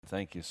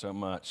Thank you so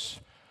much,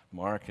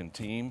 Mark and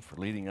team, for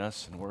leading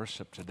us in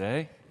worship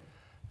today.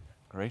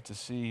 Great to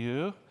see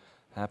you.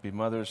 Happy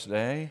Mother's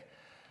Day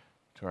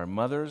to our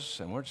mothers,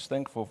 and we're just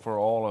thankful for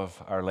all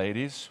of our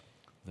ladies.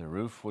 The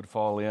roof would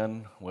fall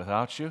in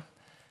without you,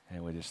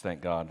 and we just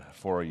thank God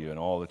for you and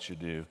all that you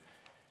do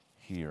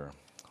here.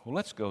 Well,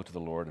 let's go to the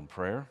Lord in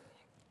prayer.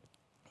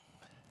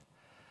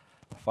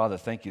 Father,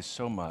 thank you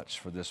so much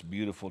for this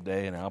beautiful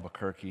day in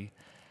Albuquerque.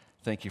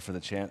 Thank you for the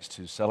chance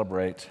to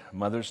celebrate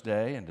Mother's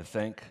Day and to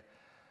thank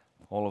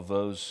all of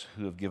those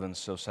who have given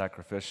so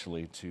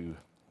sacrificially to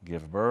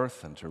give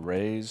birth and to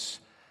raise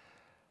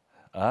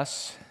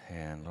us.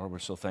 And Lord, we're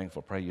so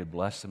thankful. Pray you'd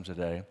bless them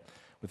today.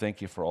 We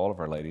thank you for all of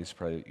our ladies.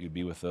 Pray that you'd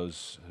be with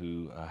those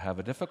who have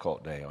a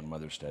difficult day on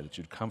Mother's Day, that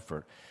you'd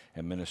comfort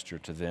and minister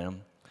to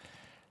them.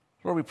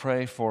 Lord, we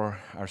pray for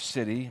our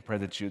city. Pray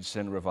that you'd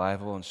send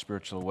revival and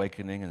spiritual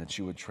awakening and that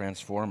you would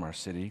transform our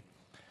city.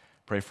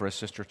 Pray for a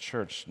sister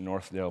church,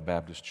 Northdale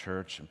Baptist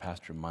Church, and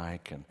Pastor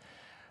Mike, and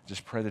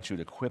just pray that you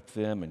would equip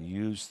them and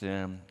use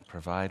them,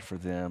 provide for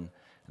them,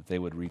 that they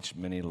would reach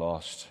many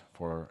lost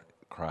for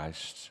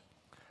Christ.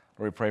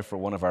 Lord, we pray for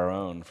one of our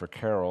own, for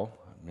Carol,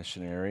 a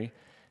missionary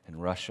in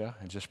Russia,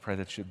 and just pray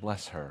that you'd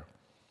bless her,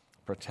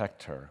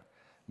 protect her,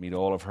 meet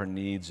all of her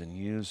needs, and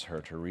use her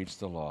to reach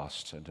the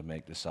lost and to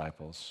make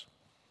disciples.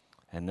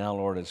 And now,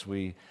 Lord, as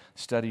we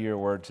study your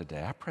word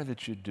today, I pray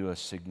that you'd do a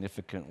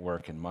significant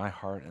work in my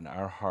heart and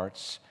our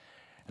hearts,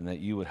 and that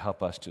you would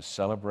help us to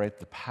celebrate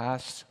the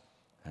past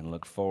and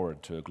look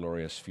forward to a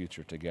glorious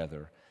future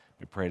together.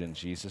 We pray it in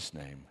Jesus'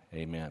 name.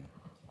 Amen.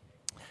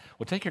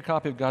 Well, take your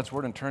copy of God's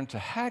word and turn to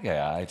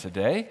Haggai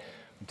today.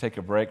 We'll take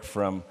a break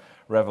from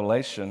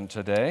Revelation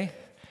today.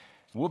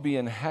 We'll be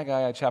in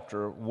Haggai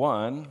chapter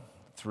 1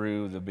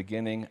 through the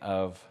beginning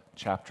of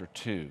chapter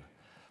 2.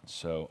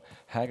 So,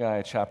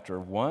 Haggai chapter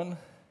 1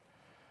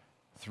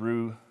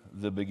 through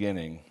the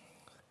beginning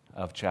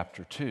of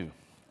chapter 2.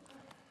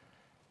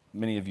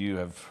 Many of you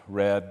have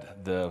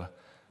read the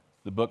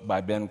book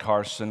by Ben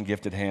Carson,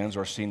 Gifted Hands,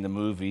 or seen the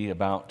movie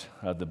about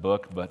the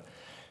book. But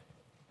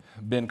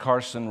Ben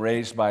Carson,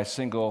 raised by a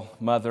single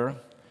mother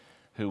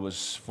who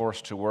was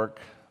forced to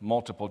work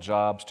multiple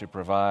jobs to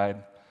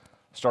provide,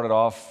 started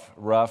off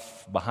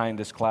rough behind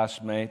his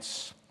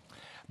classmates.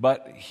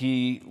 But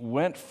he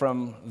went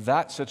from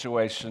that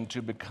situation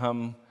to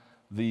become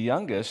the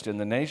youngest in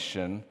the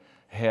nation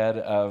head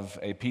of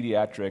a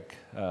pediatric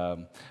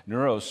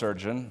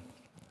neurosurgeon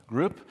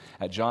group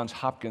at Johns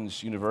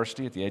Hopkins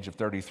University at the age of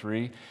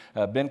 33.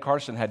 Ben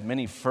Carson had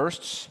many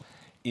firsts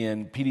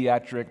in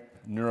pediatric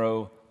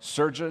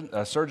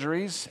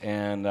surgeries,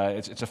 and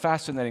it's a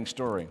fascinating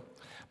story.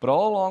 But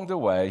all along the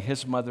way,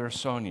 his mother,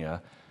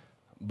 Sonia,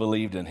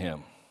 believed in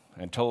him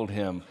and told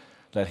him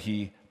that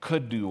he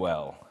could do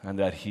well and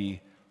that he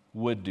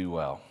would do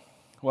well.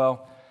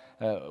 Well,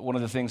 one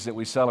of the things that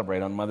we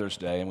celebrate on Mother's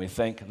Day, and we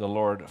thank the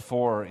Lord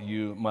for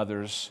you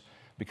mothers,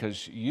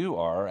 because you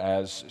are,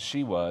 as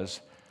she was,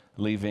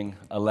 leaving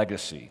a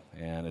legacy.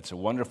 And it's a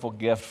wonderful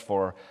gift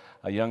for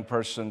a young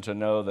person to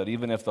know that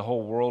even if the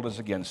whole world is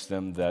against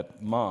them,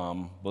 that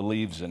mom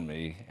believes in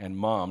me and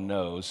mom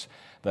knows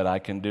that I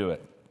can do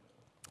it.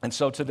 And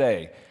so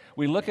today,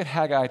 we look at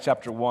Haggai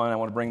chapter 1. I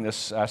want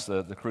to ask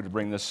the crew to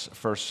bring this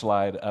first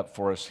slide up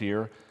for us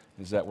here.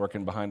 Is that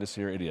working behind us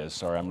here? It is.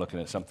 Sorry, I'm looking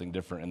at something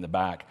different in the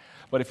back.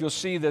 But if you'll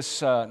see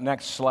this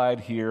next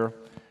slide here,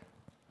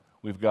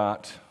 we've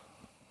got,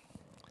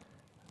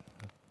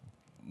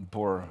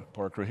 poor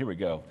crew, here we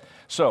go.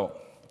 So,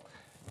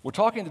 we're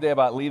talking today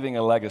about leaving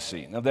a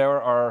legacy. Now,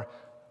 there are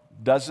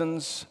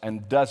dozens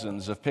and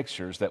dozens of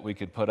pictures that we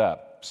could put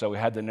up. So we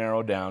had to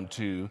narrow down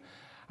to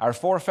our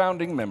 4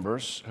 founding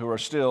members who are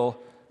still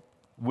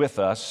with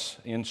us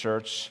in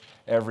church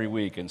every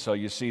week. And so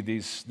you see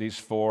these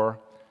 4,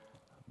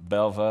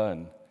 Belva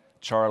and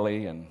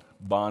Charlie and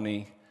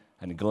Bonnie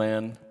and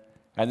Glenn,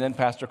 and then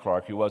Pastor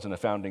Clark, who wasn't a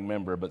founding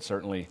member but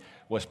certainly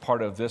was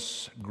part of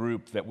this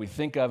group that we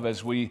think of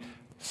as we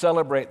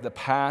celebrate the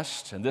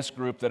past, and this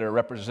group that are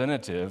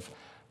representative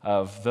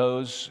of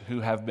those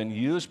who have been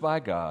used by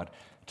God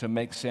to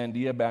make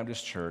Sandia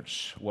Baptist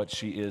Church what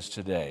she is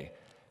today.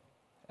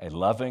 A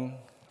loving,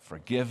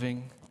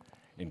 forgiving,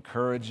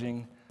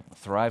 encouraging,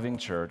 thriving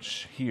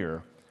church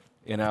here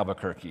in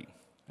Albuquerque.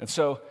 And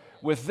so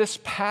with this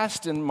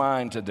past in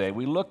mind today,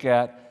 we look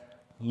at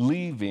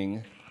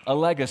leaving a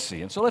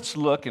legacy. And so let's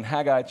look in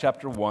Haggai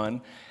chapter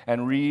 1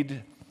 and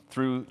read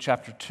through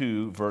chapter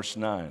 2, verse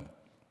 9.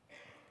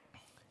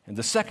 In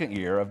the 2nd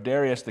year of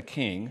Darius the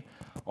king,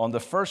 on the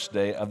 1st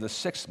day of the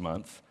 6th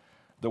month,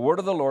 the word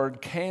of the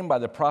Lord came by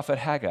the prophet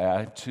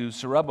Haggai to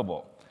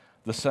Zerubbabel,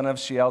 the son of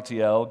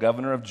Shealtiel,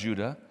 governor of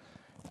Judah,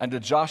 and to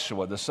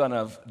Joshua, the son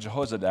of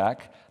Jehozadak,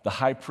 the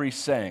high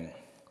priest, saying,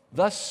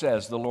 Thus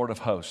says the Lord of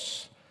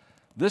hosts,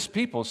 this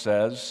people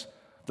says,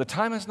 the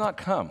time has not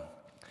come,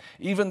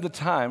 even the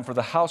time for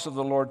the house of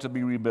the Lord to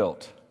be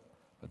rebuilt.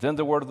 But then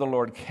the word of the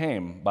Lord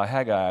came by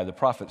Haggai the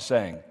prophet,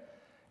 saying,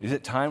 Is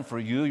it time for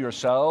you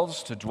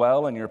yourselves to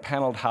dwell in your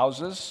paneled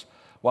houses,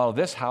 while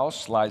this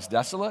house lies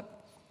desolate?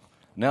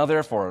 Now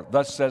therefore,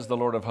 thus says the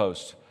Lord of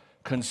hosts,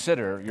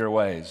 consider your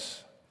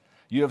ways.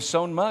 You have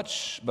sown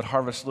much, but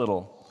harvest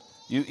little.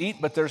 You eat,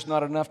 but there's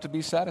not enough to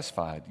be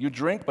satisfied. You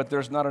drink, but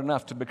there's not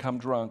enough to become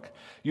drunk.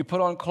 You put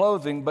on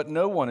clothing, but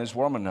no one is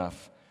warm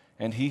enough.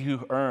 And he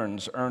who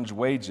earns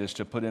wages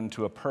to put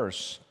into a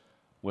purse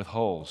with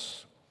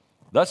holes.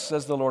 Thus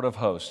says the Lord of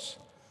hosts,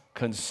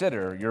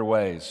 consider your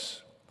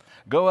ways.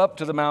 Go up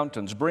to the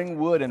mountains, bring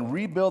wood, and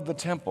rebuild the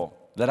temple,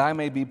 that I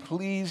may be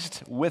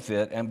pleased with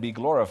it and be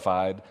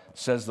glorified,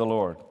 says the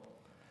Lord.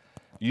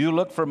 You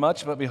look for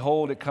much, but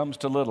behold, it comes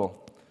to little.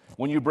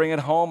 When you bring it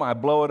home, I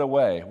blow it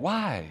away.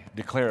 Why,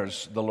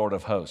 declares the Lord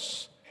of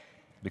hosts?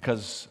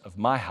 Because of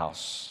my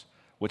house,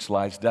 which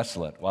lies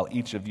desolate, while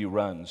each of you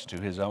runs to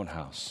his own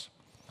house.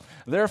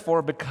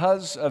 Therefore,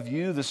 because of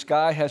you, the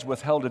sky has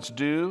withheld its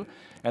dew,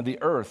 and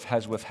the earth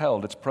has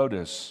withheld its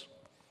produce.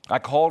 I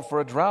called for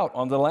a drought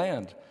on the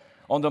land,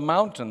 on the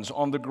mountains,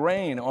 on the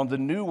grain, on the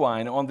new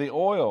wine, on the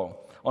oil,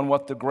 on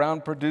what the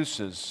ground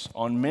produces,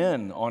 on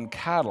men, on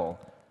cattle,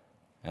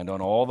 and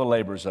on all the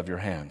labors of your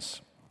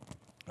hands.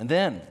 And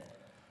then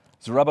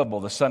Zerubbabel,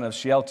 the son of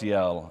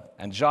Shealtiel,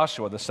 and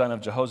Joshua, the son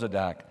of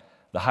Jehozadak,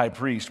 the high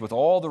priest, with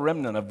all the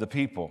remnant of the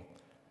people,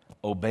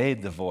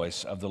 obeyed the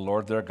voice of the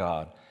Lord their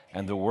God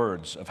and the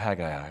words of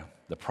Haggai,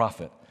 the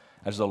prophet,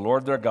 as the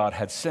Lord their God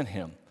had sent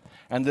him.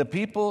 And the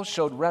people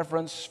showed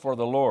reverence for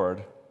the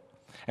Lord.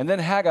 And then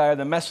Haggai,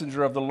 the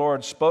messenger of the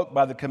Lord, spoke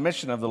by the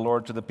commission of the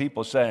Lord to the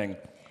people, saying,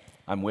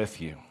 I'm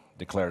with you,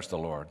 declares the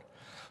Lord.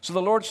 So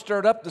the Lord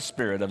stirred up the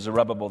spirit of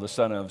Zerubbabel, the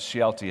son of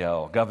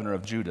Shealtiel, governor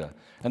of Judah,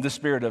 and the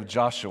spirit of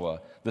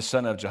Joshua, the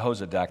son of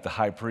Jehozadak, the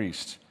high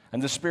priest,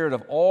 and the spirit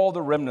of all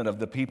the remnant of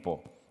the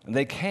people. And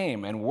they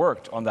came and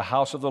worked on the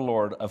house of the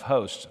Lord of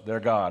hosts, their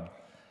God,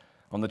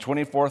 on the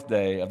 24th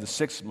day of the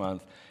 6th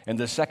month in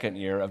the 2nd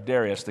year of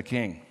Darius the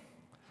king.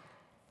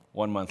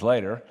 1 month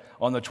later,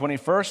 on the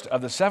 21st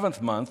of the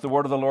 7th month, the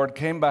word of the Lord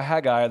came by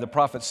Haggai the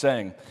prophet,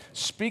 saying,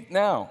 Speak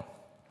now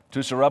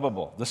to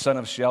Zerubbabel, the son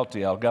of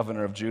Shealtiel,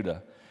 governor of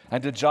Judah,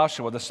 and to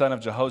Joshua, the son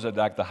of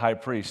Jehozadak, the high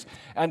priest,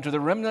 and to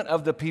the remnant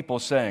of the people,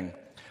 saying,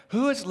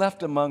 Who is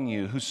left among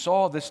you who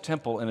saw this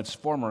temple in its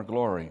former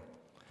glory?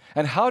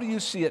 And how do you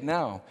see it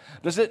now?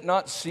 Does it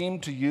not seem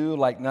to you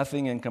like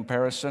nothing in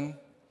comparison?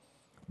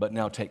 But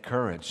now take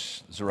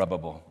courage,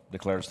 Zerubbabel,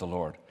 declares the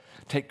Lord.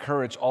 Take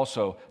courage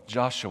also,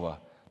 Joshua,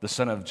 the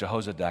son of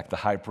Jehozadak, the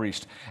high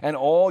priest, and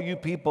all you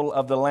people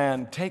of the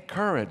land, take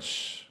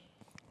courage,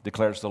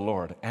 declares the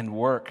Lord, and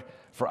work,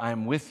 for I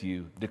am with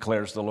you,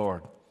 declares the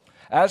Lord.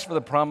 As for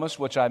the promise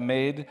which I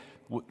made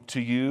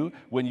to you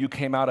when you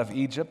came out of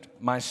Egypt,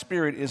 my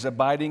spirit is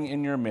abiding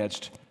in your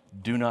midst.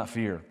 Do not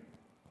fear.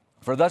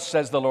 For thus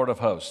says the Lord of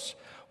hosts,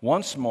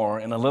 once more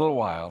in a little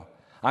while,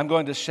 I'm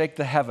going to shake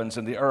the heavens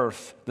and the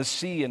earth, the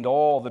sea and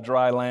all the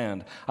dry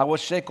land. I will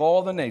shake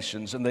all the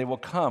nations, and they will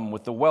come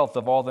with the wealth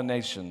of all the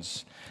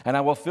nations. And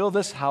I will fill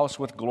this house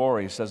with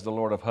glory, says the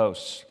Lord of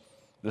hosts.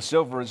 The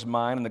silver is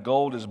mine and the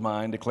gold is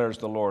mine, declares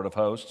the Lord of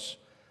hosts.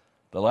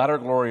 The latter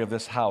glory of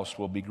this house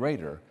will be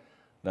greater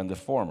than the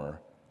former,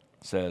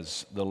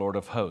 says the Lord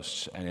of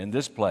hosts. And in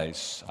this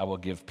place I will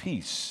give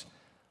peace,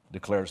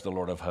 declares the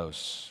Lord of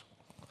hosts.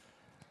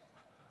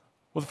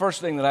 Well, the first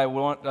thing that I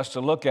want us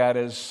to look at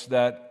is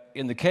that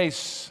in the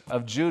case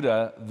of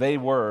Judah, they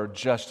were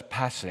just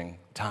passing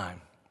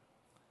time.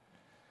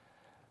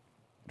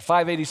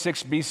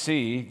 586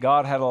 BC,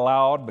 God had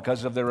allowed,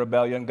 because of their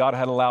rebellion, God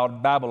had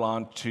allowed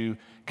Babylon to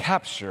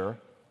capture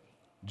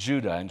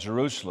Judah and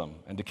Jerusalem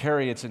and to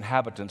carry its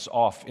inhabitants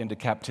off into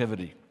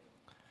captivity.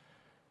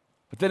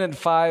 But then in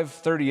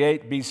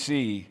 538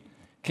 BC,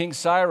 King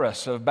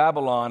Cyrus of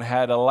Babylon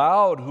had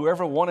allowed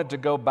whoever wanted to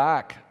go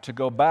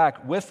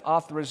back with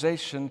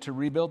authorization to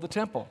rebuild the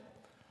temple.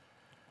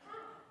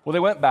 Well, they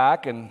went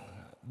back and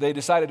they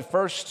decided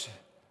first,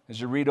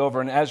 as you read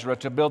over in Ezra,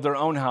 to build their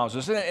own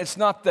houses. And it's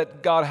not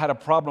that God had a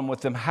problem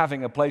with them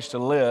having a place to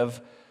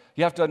live.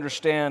 You have to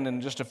understand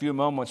in just a few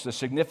moments the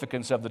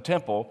significance of the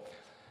temple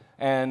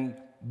and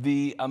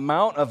the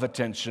amount of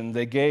attention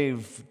they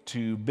gave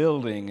to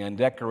building and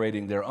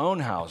decorating their own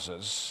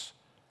houses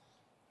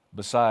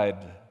beside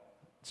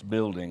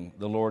building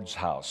the Lord's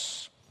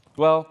house.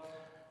 Well,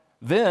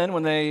 then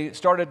when they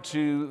started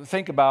to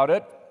think about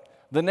it,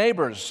 the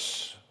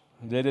neighbors,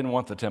 they didn't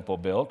want the temple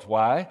built.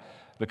 Why?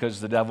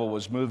 Because the devil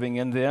was moving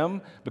in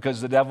them,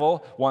 because the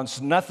devil wants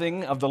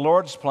nothing of the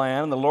Lord's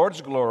plan, the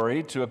Lord's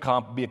glory to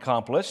be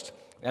accomplished.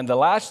 And the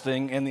last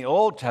thing in the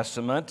Old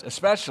Testament,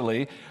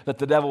 especially, that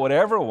the devil would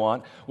ever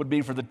want would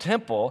be for the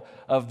temple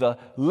of the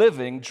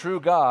living, true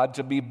God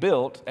to be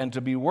built and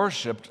to be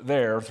worshiped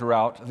there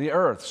throughout the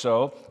earth.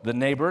 So the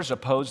neighbors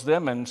opposed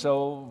them, and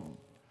so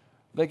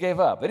they gave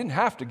up. They didn't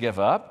have to give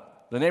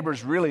up. The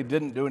neighbors really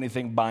didn't do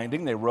anything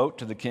binding. They wrote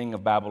to the king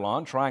of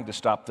Babylon trying to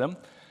stop them.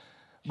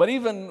 But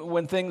even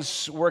when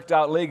things worked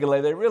out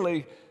legally, they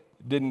really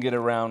didn't get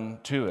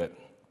around to it.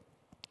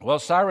 Well,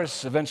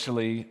 Cyrus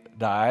eventually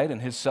died, and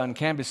his son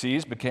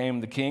Cambyses became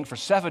the king for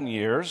 7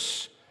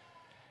 years.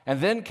 And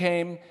then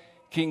came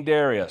King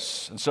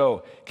Darius. And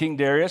so King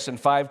Darius in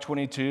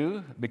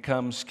 522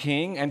 becomes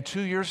king, and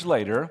 2 years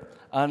later,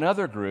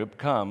 another group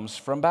comes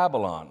from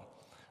Babylon.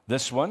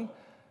 This one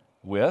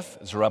with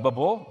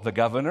Zerubbabel, the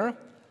governor,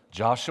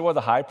 Joshua,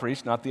 the high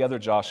priest, not the other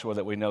Joshua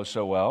that we know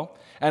so well,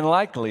 and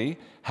likely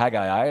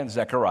Haggai and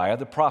Zechariah,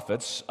 the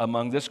prophets,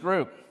 among this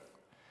group.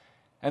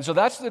 And so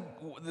that's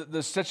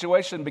the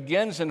situation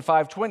begins in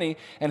 520,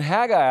 and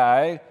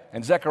Haggai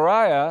and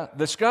Zechariah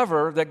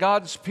discover that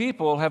God's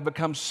people have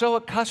become so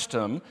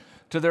accustomed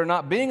to there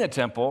not being a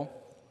temple,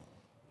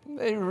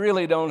 they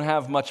really don't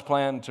have much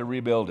plan to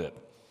rebuild it.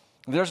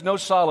 There's no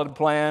solid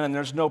plan, and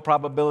there's no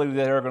probability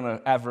that they're going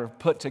to ever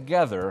put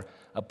together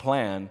a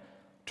plan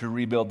to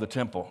rebuild the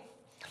temple.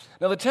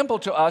 Now, the temple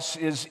to us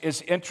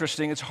is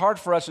interesting. It's hard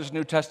for us as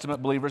New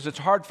Testament believers. It's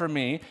hard for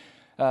me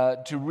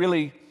to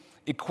really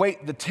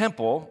equate the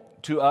temple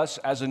to us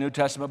as a New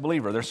Testament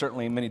believer. There's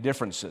certainly many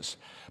differences.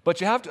 But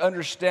you have to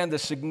understand the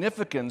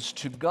significance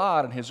to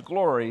God and His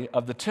glory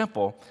of the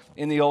temple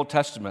in the Old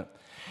Testament.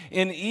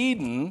 In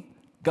Eden,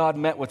 God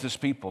met with His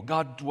people.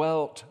 God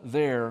dwelt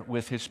there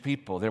with His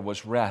people. There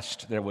was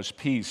rest, there was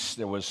peace,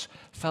 there was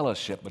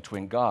fellowship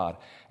between God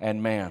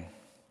and man.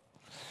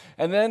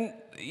 And then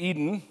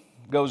Eden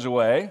goes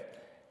away,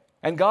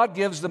 and God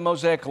gives the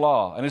Mosaic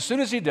Law. And as soon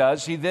as He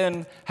does, He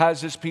then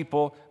has His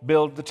people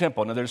build the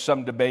temple. Now, there's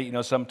some debate.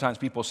 Sometimes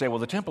people say, well,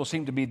 the temple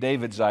seemed to be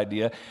David's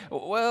idea.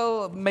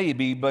 Well,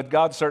 maybe, but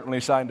God certainly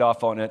signed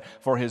off on it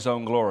for His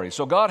own glory.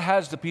 So God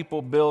has the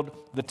people build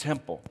the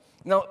temple.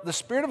 Now, the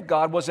Spirit of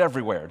God was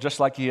everywhere, just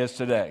like He is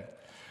today.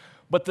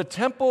 But the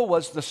temple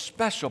was the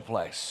special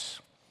place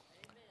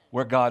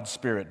where God's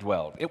Spirit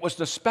dwelled. It was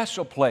the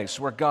special place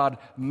where God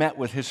met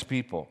with His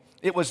people.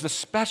 It was the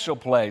special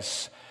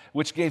place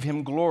which gave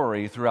Him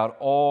glory throughout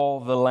all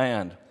the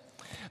land.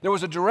 There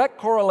was a direct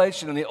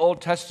correlation in the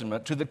Old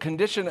Testament to the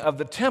condition of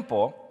the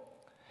temple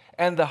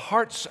and the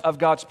hearts of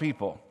God's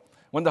people.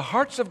 When the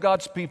hearts of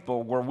God's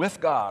people were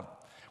with God,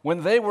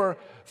 when they were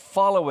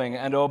following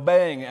and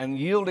obeying and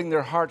yielding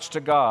their hearts to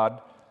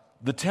God,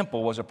 the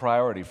temple was a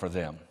priority for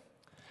them.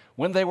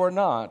 When they were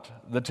not,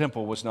 the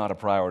temple was not a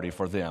priority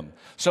for them.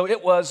 So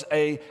it was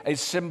a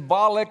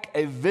symbolic,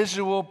 a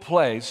visual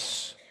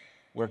place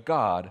where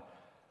God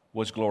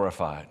was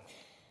glorified.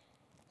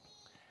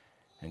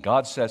 And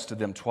God says to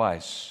them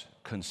twice,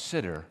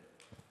 consider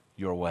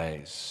your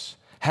ways.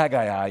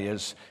 Haggai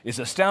is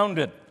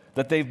astounded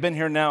that they've been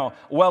here now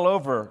well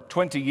over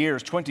 20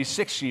 years,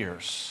 26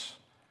 years,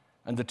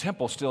 and the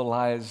temple still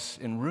lies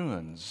in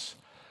ruins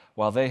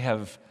while they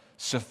have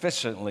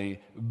sufficiently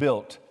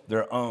built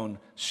their own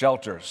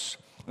shelters.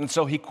 And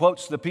so he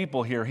quotes the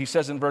people here. He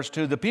says in verse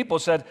 2, the people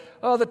said,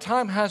 oh, the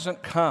time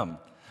hasn't come.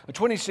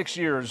 26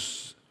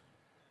 years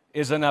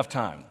is enough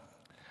time.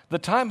 The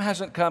time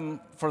hasn't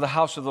come for the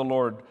house of the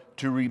Lord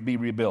to be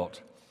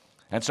rebuilt.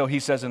 And so he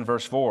says in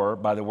verse 4,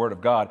 by the word of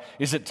God,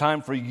 is it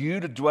time for you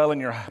to dwell in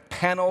your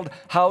paneled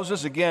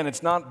houses? Again,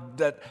 it's not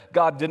that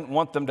God didn't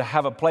want them to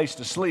have a place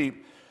to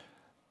sleep,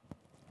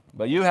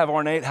 but you have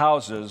ornate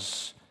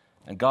houses,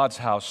 and God's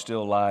house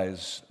still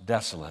lies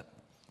desolate.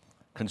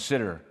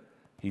 Consider,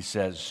 he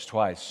says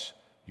twice,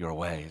 your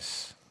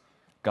ways.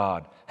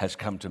 God has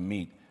come to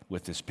meet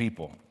with His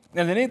people.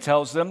 And then he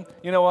tells them,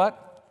 you know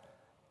what?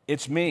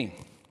 It's me,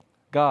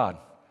 God,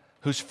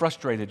 who's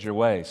frustrated your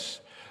ways.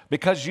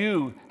 Because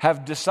you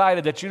have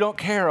decided that you don't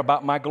care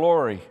about my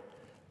glory,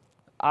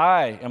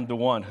 I am the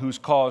one who's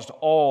caused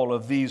all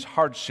of these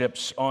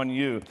hardships on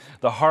you.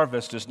 The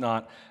harvest is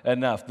not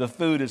enough. The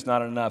food is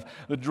not enough.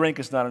 The drink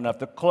is not enough.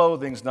 The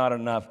clothing's not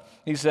enough.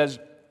 He says,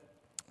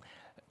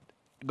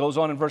 goes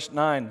on in verse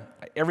 9,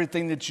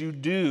 everything that you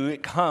do,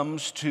 it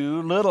comes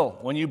too little.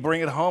 When you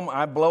bring it home,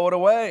 I blow it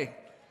away.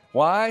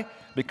 Why?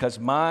 Because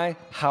my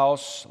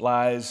house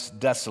lies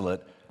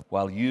desolate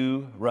while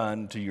you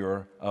run to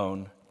your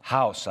own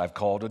house. I've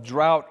called a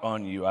drought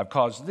on you. I've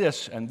caused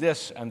this and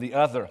the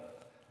other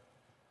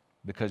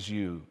because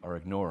you are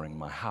ignoring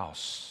my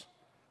house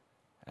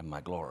and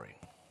my glory.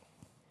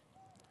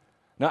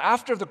 Now,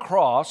 after the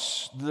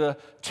cross, the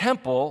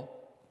temple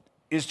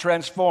is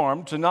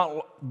transformed to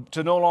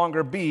no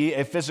longer be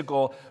a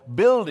physical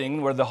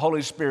building where the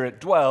Holy Spirit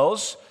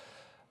dwells.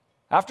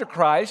 After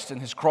Christ and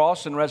His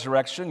cross and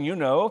resurrection, you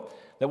know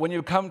that when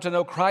you come to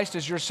know Christ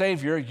as your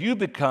Savior, you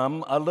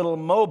become a little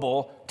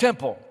mobile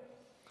temple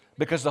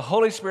because the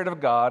Holy Spirit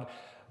of God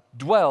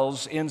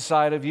dwells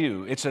inside of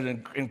you. It's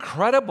an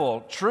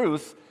incredible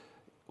truth.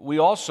 We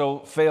also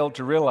fail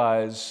to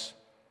realize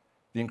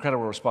the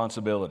incredible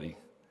responsibility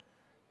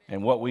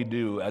and what we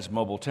do as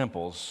mobile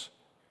temples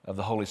of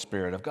the Holy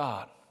Spirit of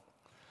God.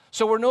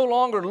 So we're no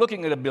longer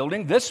looking at a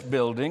building. This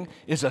building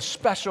is a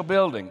special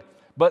building,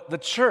 but the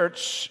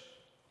church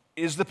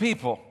is the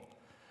people.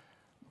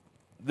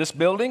 This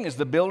building is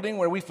the building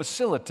where we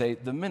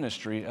facilitate the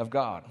ministry of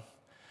God.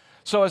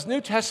 So as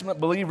New Testament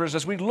believers,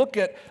 as we look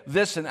at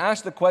this and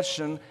ask the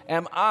question,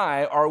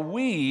 are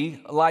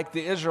we, like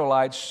the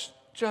Israelites,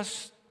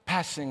 just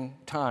passing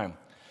time?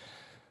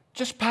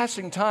 Just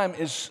passing time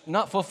is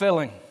not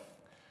fulfilling.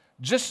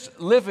 Just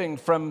living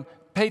from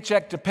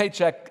paycheck to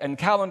paycheck and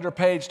calendar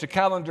page to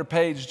calendar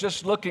page,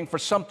 just looking for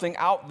something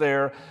out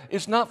there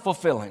is not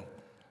fulfilling.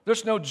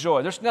 There's no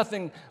joy. There's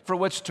nothing for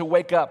which to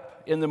wake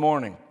up in the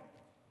morning.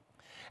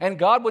 And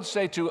God would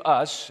say to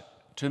us,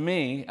 to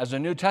me, as a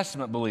New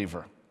Testament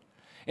believer,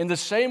 in the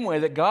same way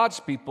that God's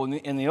people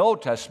in the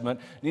Old Testament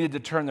needed to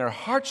turn their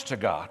hearts to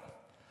God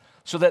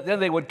so that then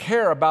they would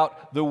care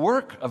about the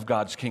work of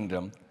God's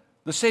kingdom,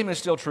 the same is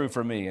still true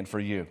for me and for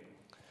you.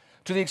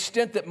 To the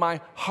extent that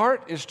my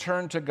heart is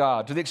turned to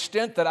God, to the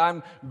extent that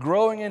I'm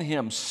growing in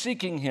Him,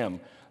 seeking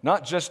Him,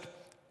 not just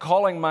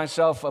calling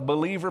myself a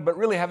believer, but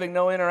really having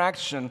no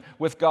interaction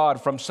with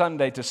God from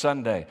Sunday to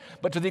Sunday.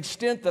 But to the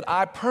extent that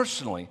I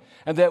personally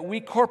and that we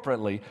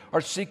corporately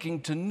are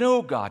seeking to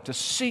know God, to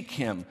seek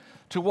Him,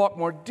 to walk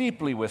more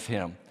deeply with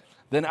Him,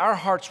 then our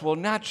hearts will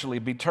naturally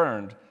be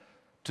turned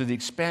to the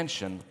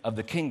expansion of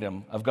the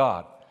kingdom of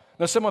God.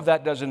 Now, some of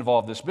that does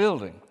involve this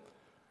building,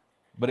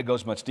 but it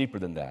goes much deeper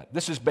than that.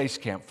 This is base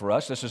camp for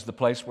us. This is the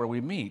place where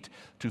we meet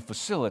to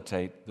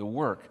facilitate the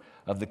work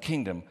of the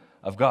kingdom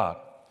of God.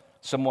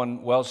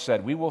 Someone well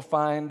said, we will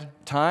find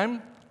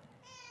time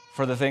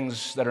for the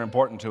things that are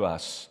important to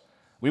us.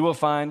 We will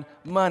find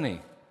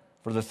money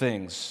for the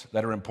things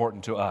that are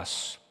important to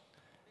us.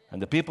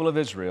 And the people of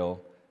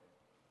Israel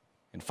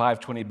in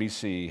 520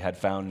 BC had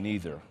found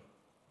neither.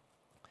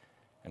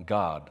 And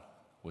God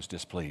was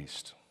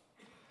displeased.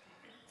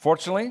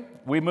 Fortunately,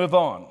 we move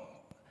on.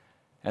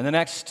 And the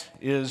next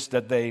is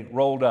that they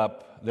rolled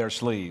up their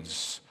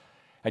sleeves.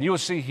 And you will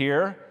see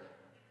here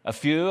a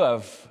few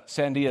of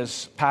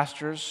Sandia's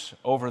pastors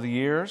over the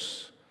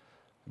years,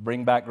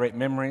 bring back great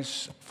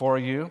memories for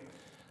you.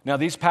 Now,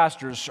 these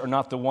pastors are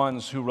not the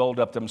ones who rolled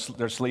up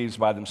their sleeves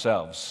by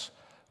themselves.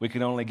 We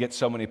can only get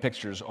so many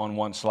pictures on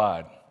one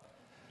slide.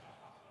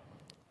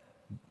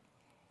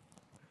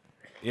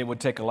 It would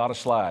take a lot of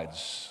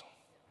slides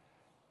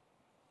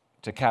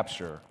to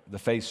capture the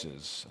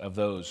faces of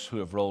those who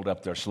have rolled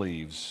up their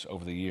sleeves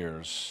over the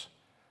years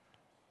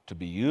to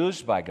be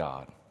used by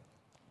God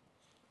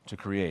to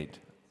create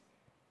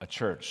a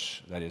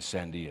church that is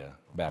Sandia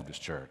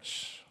Baptist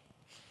Church.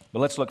 But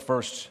let's look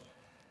first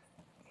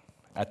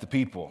at the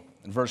people.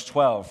 In verse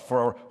 12,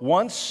 for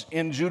once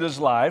in Judah's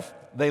life,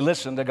 they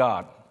listened to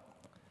God.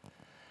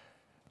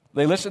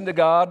 They listened to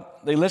God,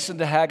 they listened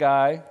to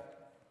Haggai,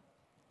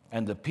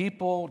 and the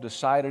people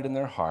decided in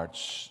their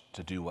hearts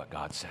to do what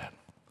God said,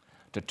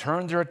 to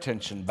turn their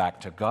attention back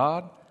to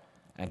God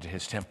and to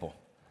His temple,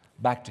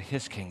 back to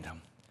His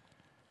kingdom.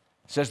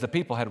 It says the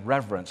people had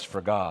reverence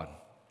for God,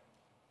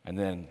 and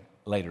then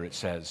later it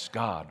says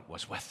God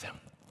was with them.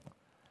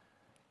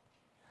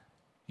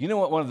 You know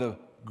what one of the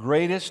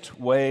greatest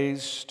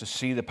ways to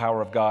see the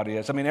power of God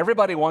is? I mean,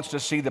 everybody wants to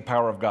see the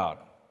power of God.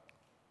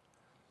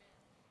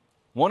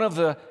 One of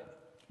the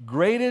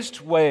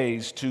greatest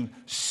ways to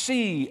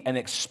see and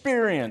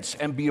experience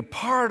and be a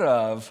part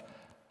of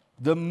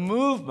the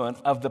movement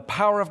of the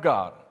power of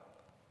God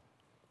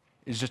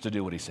is just to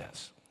do what He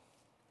says.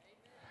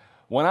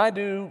 When I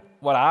do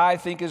what I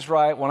think is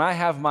right, when I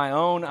have my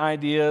own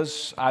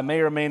ideas, I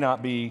may or may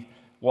not be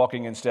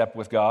walking in step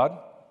with God,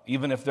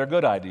 even if they're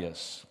good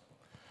ideas.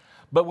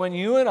 But when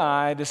you and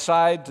I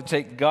decide to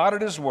take God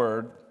at His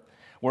word,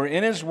 we're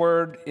in His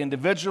word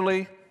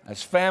individually,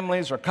 as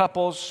families or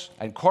couples,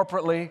 and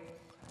corporately,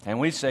 and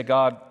we say,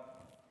 God,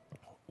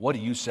 what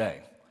do you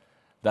say?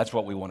 That's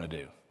what we want to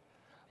do.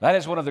 That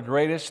is one of the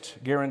greatest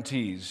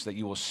guarantees that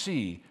you will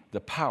see the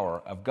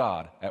power of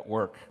God at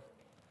work.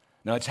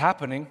 Now, it's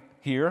happening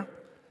here.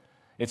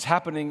 It's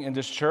happening in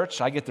this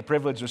church. I get the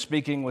privilege of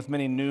speaking with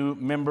many new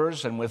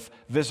members and with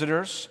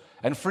visitors,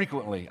 and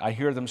frequently I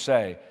hear them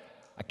say,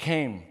 I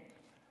came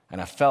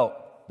and I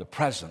felt the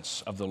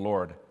presence of the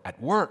Lord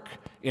at work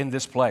in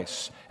this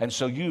place. And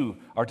so you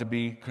are to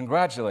be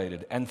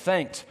congratulated and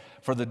thanked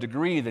for the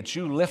degree that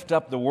you lift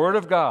up the Word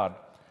of God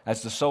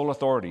as the sole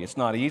authority. It's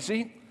not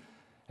easy.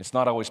 It's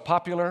not always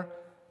popular,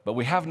 but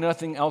we have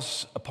nothing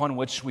else upon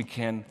which we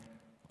can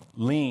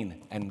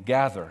lean and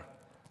gather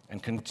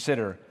and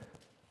consider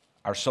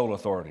our sole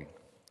authority.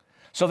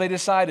 So they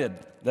decided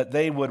that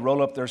they would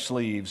roll up their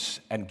sleeves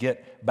and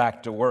get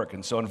back to work.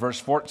 And so in verse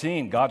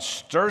 14, God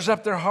stirs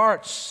up their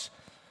hearts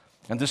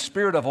and the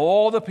spirit of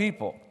all the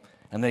people,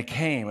 and they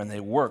came and they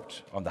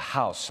worked on the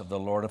house of the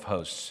Lord of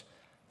hosts,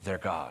 their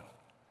God.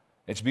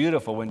 It's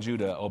beautiful when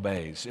Judah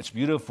obeys. It's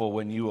beautiful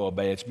when you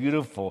obey. It's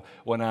beautiful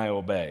when I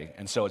obey.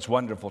 And so it's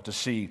wonderful to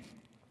see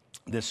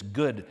this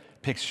good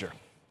picture.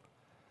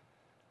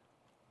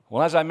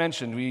 Well, as I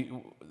mentioned,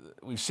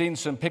 we've seen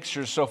some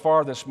pictures so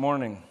far this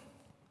morning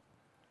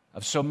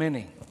of so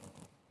many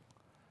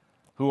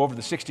who over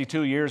the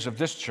 62 years of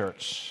this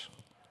church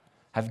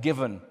have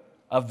given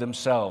of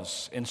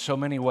themselves in so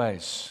many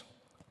ways,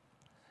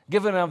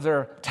 given of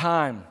their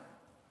time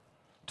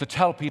to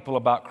tell people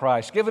about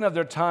Christ, given of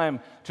their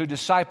time to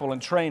disciple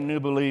and train new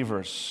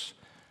believers,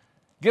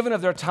 given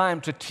of their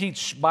time to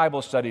teach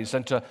Bible studies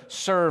and to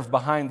serve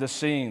behind the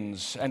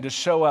scenes and to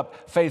show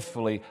up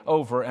faithfully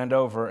over and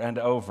over and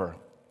over,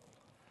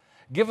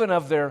 given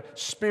of their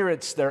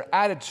spirits, their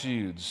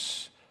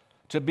attitudes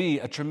to be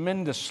a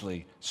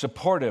tremendously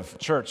supportive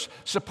church,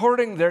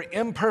 supporting their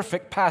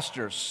imperfect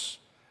pastors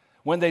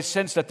when they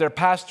sense that their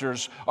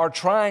pastors are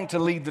trying to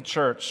lead the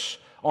church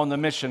on the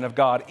mission of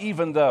God,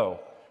 even though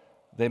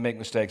they make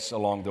mistakes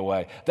along the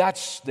way.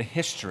 That's the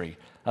history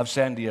of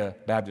Sandia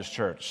Baptist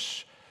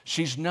Church.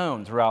 She's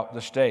known throughout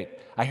the state.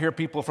 I hear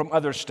people from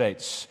other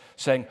states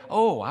saying,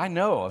 "Oh, I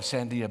know of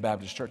Sandia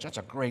Baptist Church. That's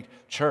a great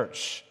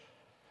church."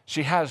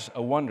 She has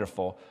a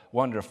wonderful,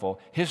 wonderful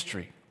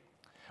history.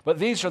 But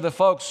these are the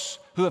folks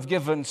who have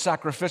given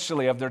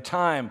sacrificially of their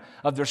time,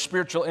 of their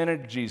spiritual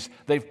energies.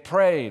 They've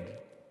prayed.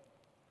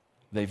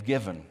 They've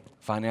given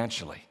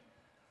financially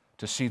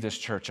to see this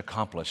church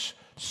accomplish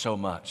so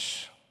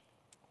much.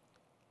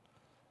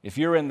 If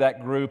you're in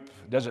that group,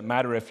 it doesn't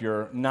matter if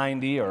you're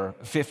 90 or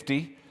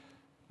 50,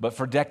 but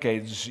for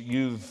decades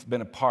you've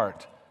been a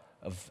part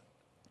of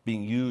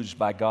being used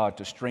by God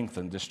to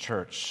strengthen this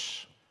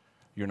church,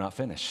 you're not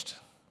finished.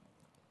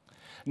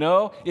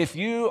 No, if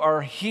you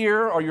are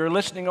here or you're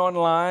listening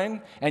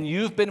online and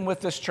you've been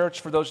with this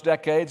church for those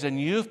decades and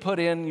you've put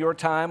in your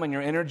time and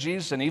your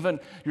energies and even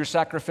your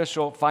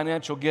sacrificial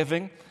financial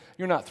giving,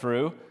 you're not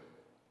through,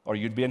 or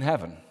you'd be in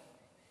heaven.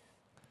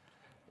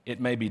 It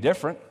may be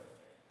different.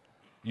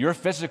 Your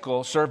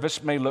physical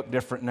service may look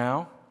different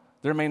now.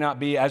 There may not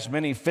be as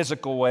many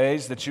physical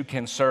ways that you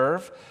can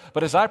serve.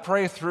 But as I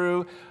pray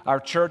through our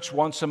church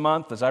once a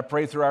month, as I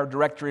pray through our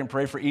directory and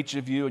pray for each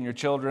of you and your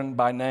children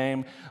by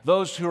name,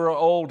 those who are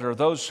older,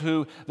 those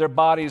who their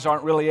bodies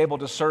aren't really able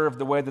to serve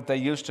the way that they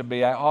used to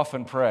be, I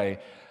often pray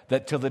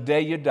that till the day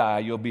you die,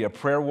 you'll be a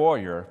prayer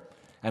warrior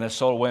and a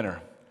soul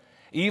winner.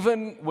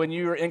 Even when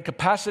you're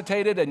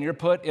incapacitated and you're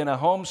put in a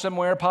home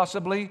somewhere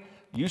possibly,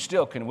 you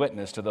still can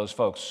witness to those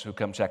folks who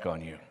come check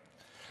on you.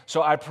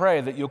 So I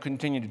pray that you'll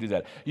continue to do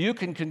that. You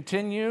can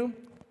continue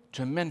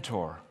to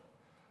mentor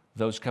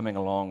those coming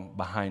along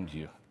behind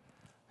you,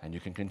 and you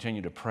can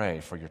continue to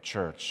pray for your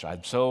church.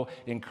 I'm so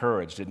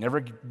encouraged. It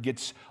never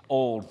gets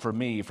old for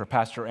me, for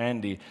Pastor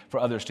Andy, for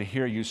others to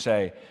hear you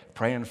say,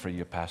 "Praying for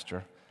you,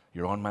 Pastor.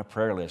 You're on my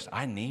prayer list."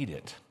 I need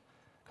it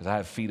because I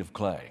have feet of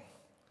clay.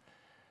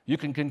 You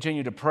can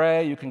continue to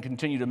pray, you can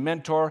continue to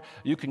mentor,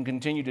 you can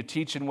continue to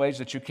teach in ways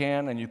that you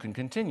can, and you can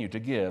continue to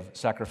give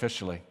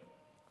sacrificially.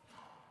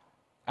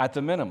 At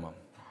the minimum,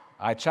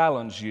 I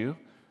challenge you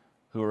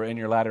who are in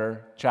your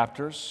latter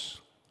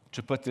chapters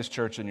to put this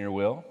church in your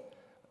will.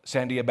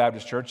 Sandia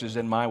Baptist Church is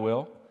in my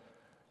will.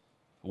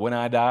 When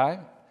I die,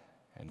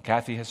 and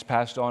Kathy has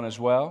passed on as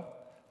well,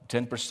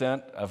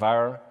 10% of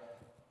our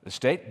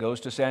estate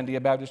goes to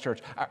Sandia Baptist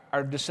Church.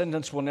 Our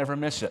descendants will never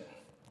miss it.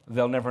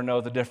 They'll never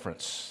know the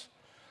difference.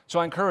 So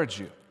I encourage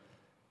you,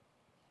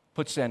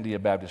 put Sandia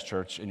Baptist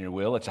Church in your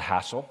will. It's a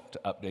hassle to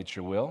update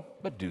your will,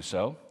 but do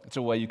so. It's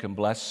a way you can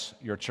bless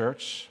your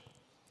church.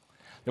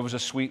 There was a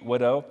sweet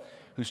widow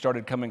who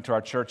started coming to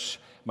our church,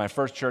 my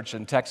first church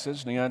in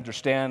Texas. And you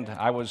understand,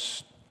 I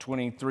was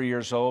 23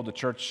 years old. The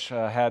church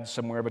had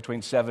somewhere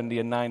between 70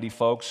 and 90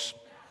 folks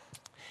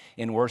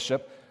in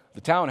worship.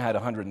 The town had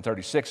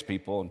 136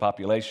 people in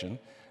population,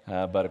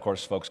 but of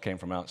course folks came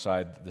from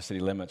outside the city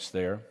limits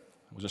there.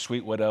 It was a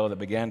sweet widow that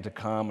began to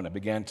come, and I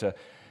began to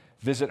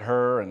visit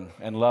her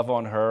and love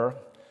on her.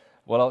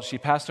 Well, she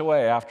passed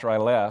away after I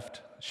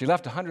left. She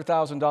left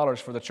 $100,000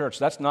 for the church.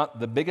 That's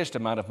not the biggest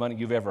amount of money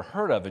you've ever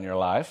heard of in your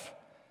life,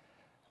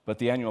 but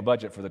the annual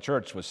budget for the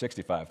church was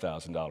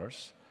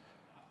 $65,000.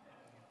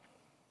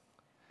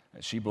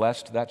 She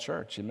blessed that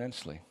church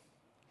immensely.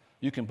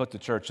 You can put the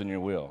church in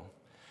your will.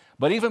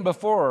 But even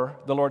before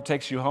the Lord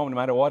takes you home, no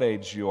matter what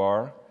age you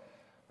are,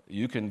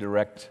 you can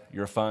direct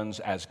your funds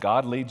as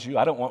God leads you.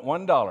 I don't want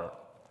 $1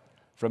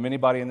 from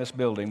anybody in this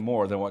building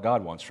more than what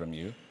God wants from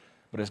you.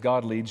 But as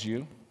God leads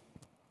you,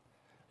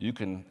 you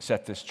can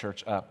set this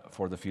church up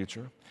for the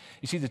future.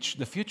 You see,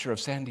 the future of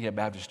Sandia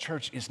Baptist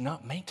Church is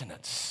not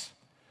maintenance.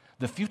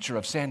 The future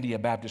of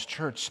Sandia Baptist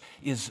Church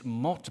is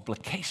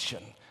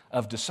multiplication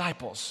of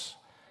disciples.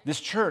 This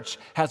church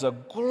has a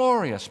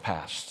glorious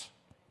past.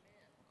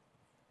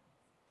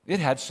 It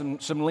had some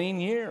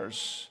lean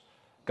years.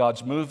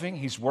 God's moving,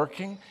 He's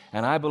working,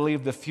 and I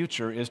believe the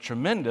future is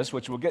tremendous,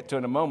 which we'll get to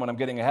in a moment. I'm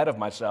getting ahead of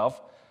myself,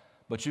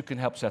 but you can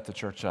help set the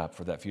church up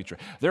for that future.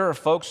 There are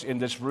folks in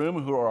this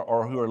room who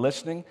are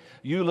listening.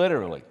 You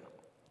literally,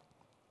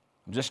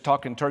 I'm just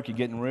talking turkey,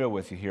 getting real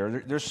with you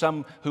here. There's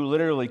some who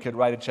literally could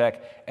write a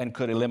check and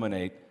could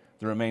eliminate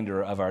the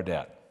remainder of our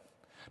debt.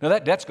 Now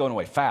that debt's going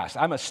away fast.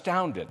 I'm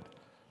astounded.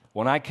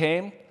 When I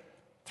came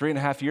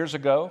 3.5 years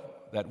ago,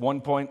 that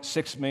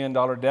 $1.6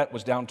 million debt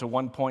was down to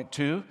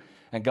 1.2.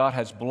 And God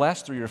has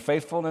blessed through your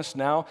faithfulness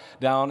now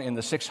down in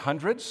the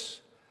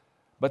 600s.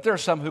 But there are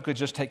some who could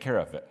just take care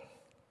of it.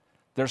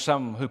 There's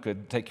some who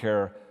could take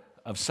care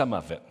of some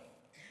of it.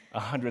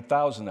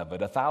 100,000 of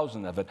it,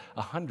 1,000 of it,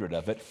 100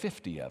 of it,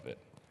 50 of it.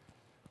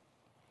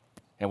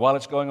 And while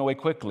it's going away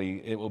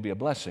quickly, it will be a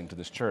blessing to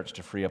this church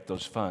to free up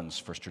those funds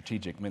for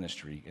strategic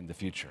ministry in the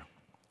future.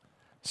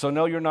 So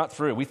no, you're not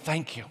through. We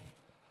thank you.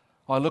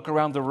 Well, I look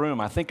around the room,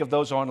 I think of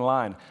those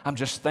online. I'm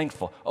just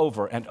thankful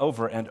over and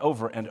over and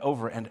over and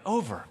over and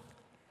over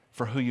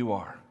for who you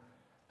are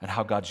and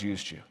how God's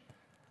used you.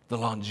 The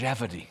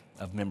longevity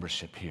of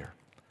membership here.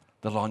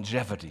 the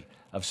longevity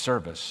of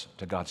service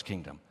to God's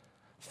kingdom.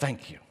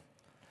 Thank you.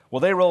 Well,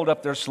 they rolled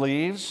up their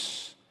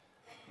sleeves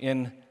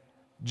in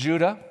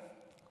Judah.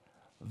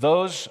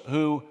 Those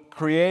who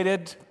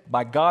created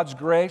by God's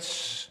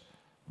grace,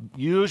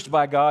 used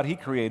by God, He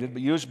created,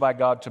 but used by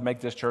God to make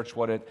this church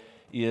what it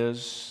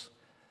is,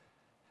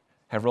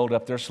 have rolled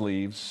up their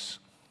sleeves.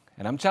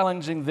 And I'm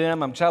challenging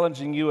them, I'm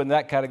challenging you in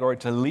that category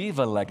to leave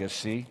a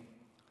legacy.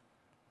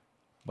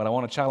 But I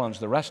want to challenge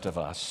the rest of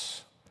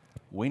us.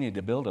 We need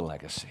to build a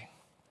legacy.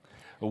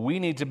 We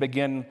need to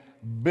begin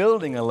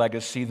building a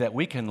legacy that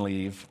we can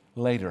leave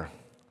later.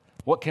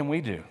 What can we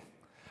do?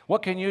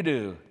 What can you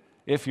do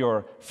if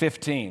you're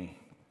 15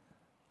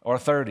 or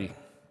 30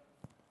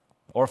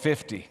 or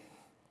 50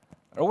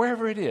 or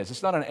wherever it is?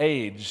 It's not an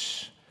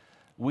age.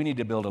 We need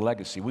to build a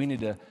legacy. We need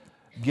to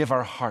give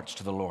our hearts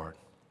to the Lord.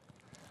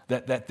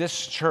 That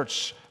this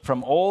church,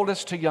 from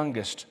oldest to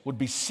youngest, would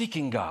be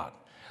seeking God.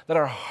 That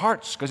our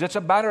hearts, because it's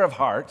a matter of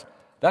heart,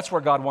 that's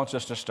where God wants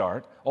us to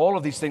start. All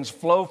of these things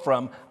flow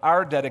from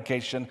our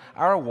dedication,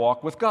 our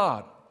walk with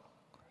God.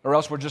 Or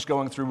else we're just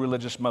going through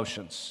religious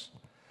motions.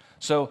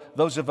 So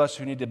those of us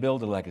who need to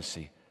build a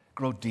legacy,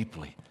 grow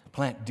deeply,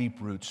 plant deep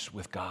roots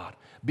with God.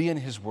 Be in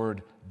His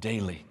Word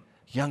daily.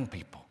 Young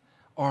people,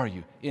 are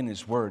you in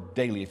His Word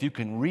daily? If you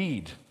can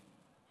read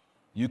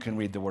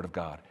the Word of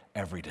God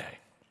every day.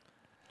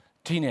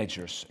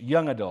 Teenagers,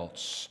 young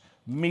adults,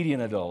 median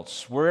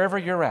adults, wherever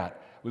you're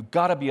at, we've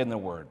got to be in the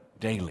Word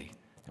daily.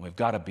 And we've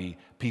got to be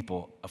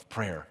people of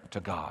prayer to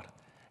God.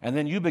 And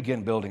then you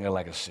begin building a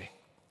legacy.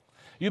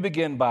 You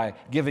begin by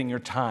giving your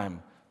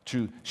time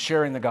to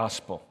sharing the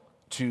gospel,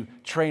 to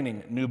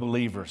training new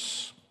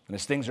believers. And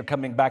as things are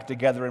coming back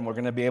together and we're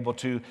going to be able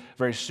to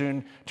very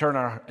soon turn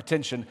our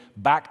attention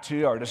back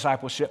to our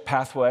discipleship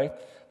pathway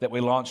that we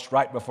launched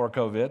right before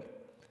COVID,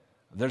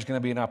 there's going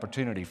to be an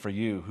opportunity for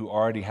you who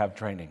already have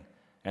training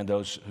and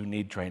those who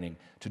need training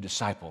to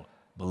disciple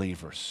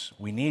believers.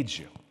 We need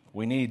you.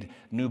 We need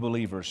new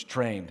believers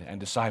trained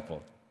and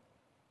discipled.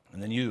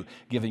 And then you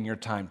giving your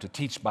time to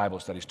teach Bible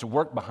studies, to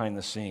work behind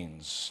the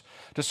scenes,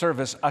 to serve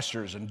as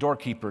ushers and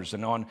doorkeepers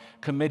and on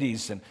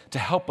committees and to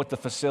help with the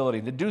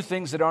facility, to do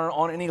things that aren't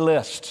on any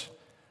list,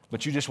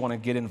 but you just want to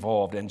get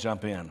involved and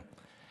jump in.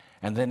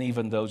 And then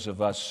even those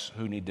of us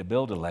who need to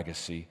build a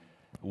legacy,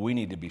 we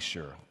need to be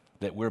sure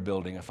that we're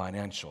building a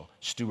financial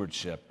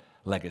stewardship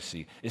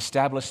legacy,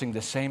 establishing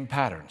the same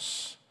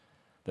patterns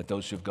that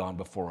those who've gone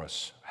before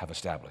us have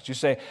established. You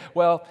say,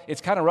 well, it's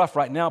kind of rough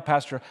right now,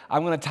 Pastor.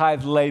 I'm going to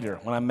tithe later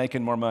when I'm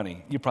making more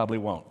money. You probably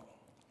won't.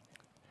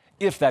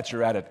 If that's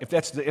your attitude,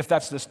 if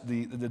that's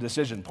the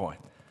decision point.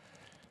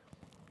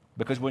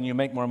 Because when you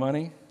make more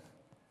money,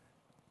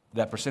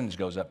 that percentage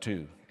goes up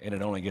too, and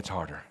it only gets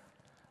harder.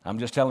 I'm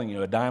just telling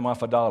you, a dime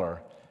off a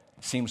dollar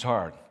seems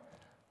hard,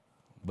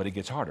 but it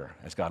gets harder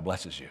as God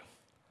blesses you.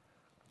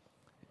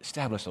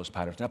 Establish those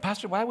patterns. Now,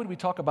 Pastor, why would we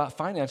talk about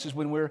finances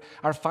when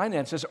our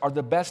finances are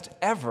the best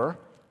ever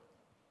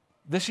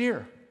this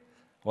year?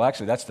 Well,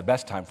 actually, that's the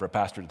best time for a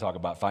pastor to talk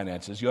about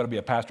finances. You ought to be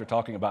a pastor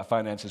talking about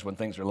finances when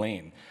things are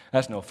lean.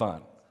 That's no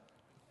fun.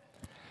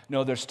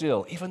 No, they're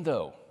still, even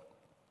though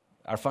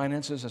our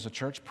finances as a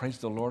church, praise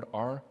the Lord,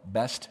 are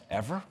best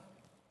ever,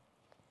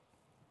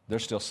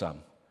 there's still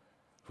some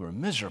who are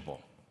miserable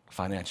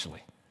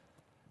financially.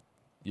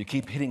 You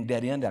keep hitting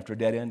dead end after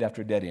dead end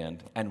after dead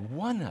end. And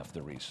one of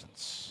the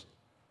reasons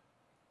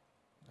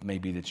may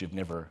be that you've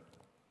never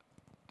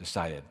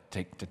decided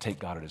to take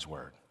God at His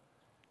word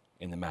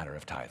in the matter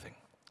of tithing.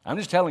 I'm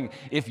just telling you,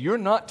 if you're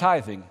not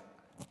tithing,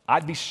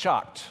 I'd be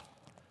shocked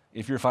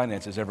if your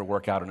finances ever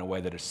work out in a way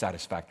that is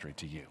satisfactory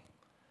to you.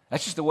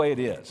 That's just the way it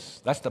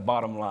is. That's the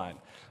bottom line.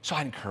 So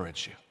I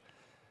encourage you.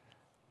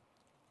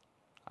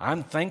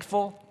 I'm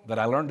thankful that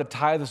I learned to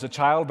tithe as a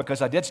child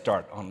because I did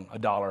start on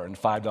 $1 and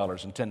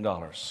 $5 and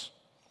 $10.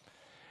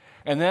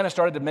 And then I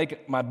started to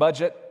make my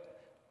budget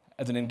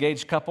as an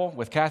engaged couple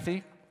with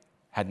Kathy.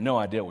 Had no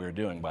idea what we were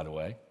doing, by the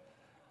way,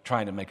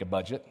 trying to make a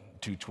budget,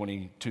 two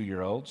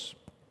 22-year-olds.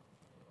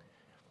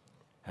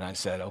 And I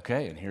said,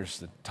 okay, and here's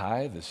the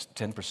tithe, this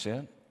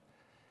 10%.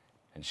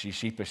 And she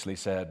sheepishly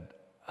said,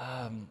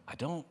 I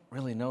don't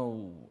really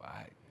know,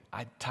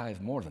 I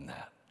tithe more than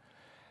that.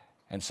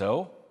 And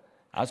so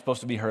I was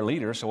supposed to be her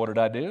leader, so what did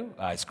I do?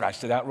 I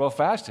scratched it out real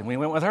fast, and we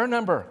went with her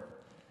number.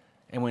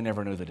 And we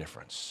never knew the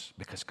difference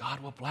because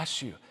God will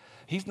bless you.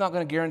 He's not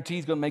going to guarantee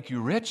He's going to make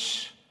you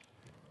rich,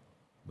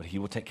 but He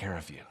will take care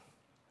of you.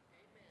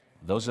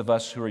 Those of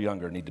us who are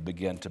younger need to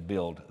begin to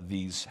build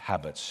these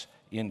habits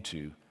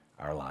into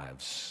our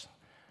lives.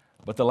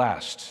 But the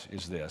last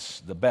is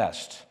this: the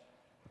best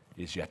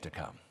is yet to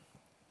come.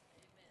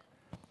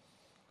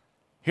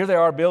 Here they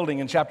are building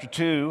in chapter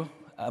 2,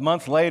 a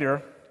month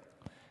later,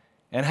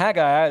 and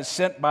Haggai is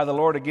sent by the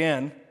Lord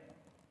again.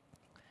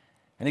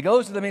 And he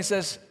goes to them and he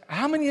says,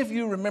 how many of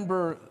you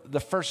remember the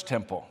first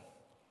temple?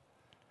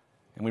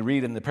 And we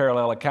read in the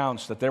parallel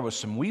accounts that there was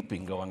some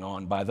weeping going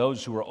on by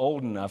those who were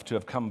old enough to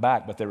have come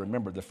back, but they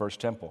remembered the first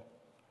temple.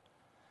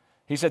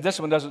 He said, this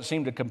one doesn't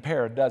seem to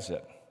compare, does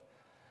it?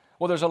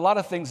 Well, there's a lot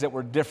of things that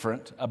were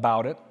different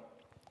about it.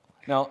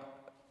 Now,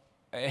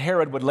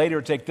 Herod would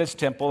later take this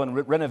temple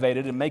and renovate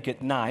it and make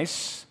it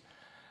nice.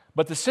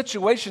 But the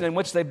situation in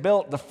which they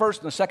built the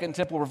first and the second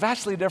temple were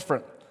vastly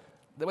different.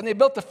 When they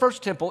built the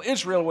first temple,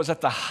 Israel was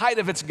at the height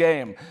of its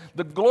game.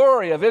 The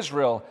glory of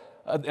Israel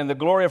and the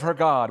glory of her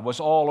God was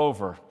all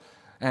over.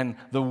 And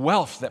the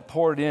wealth that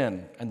poured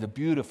in and the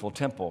beautiful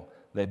temple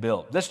they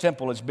built. This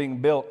temple is being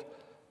built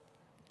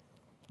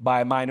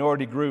by a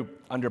minority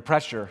group under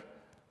pressure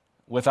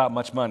without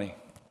much money.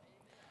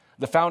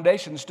 The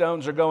foundation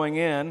stones are going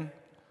in,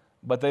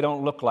 but they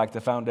don't look like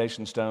the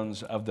foundation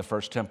stones of the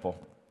first temple.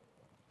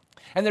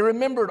 And they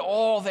remembered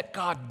all that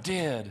God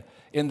did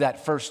in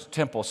that first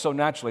temple. So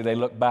naturally, they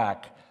look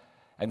back,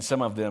 and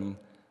some of them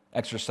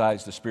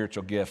exercised the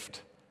spiritual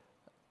gift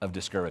of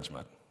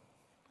discouragement.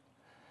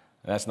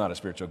 That's not a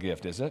spiritual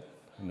gift, is it?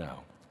 No.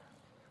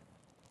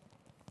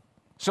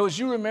 So as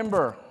you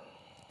remember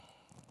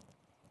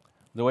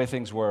the way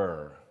things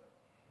were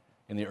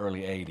in the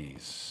early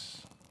 80s,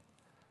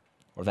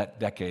 or that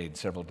decade,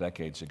 several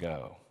decades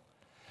ago,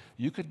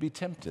 you could be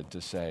tempted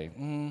to say,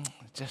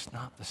 it's just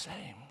not the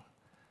same.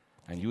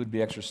 And you would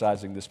be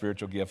exercising the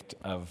spiritual gift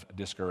of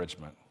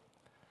discouragement.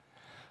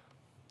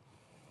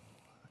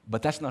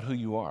 But that's not who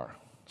you are,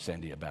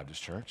 Sandia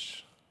Baptist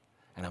Church,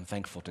 and I'm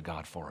thankful to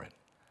God for it.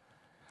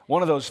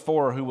 One of those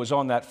four who was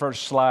on that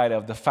first slide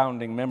of the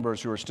founding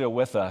members who are still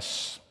with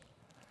us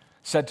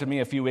said to me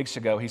a few weeks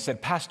ago, he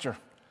said, Pastor,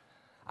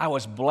 I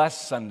was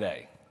blessed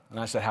Sunday. And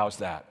I said, how's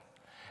that?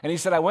 And he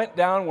said, I went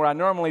down where I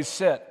normally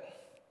sit,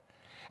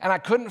 and I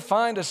couldn't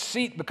find a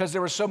seat because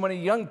there were so many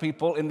young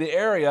people in the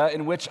area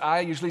in which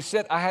I usually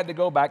sit. I had to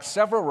go back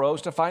several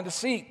rows to find a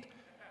seat.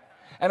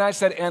 And I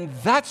said, and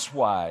that's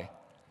why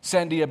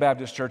Sandia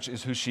Baptist Church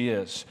is who she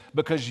is,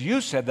 because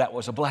you said that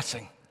was a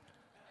blessing.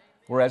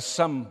 Whereas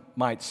some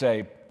might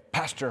say,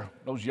 Pastor,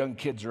 those young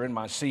kids are in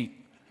my seat.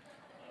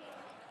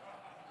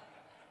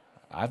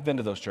 I've been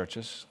to those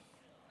churches.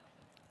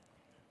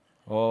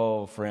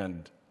 Oh,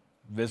 friend,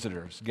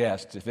 visitors,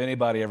 guests, if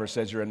anybody ever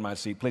says you're in my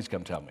seat, please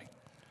come tell me.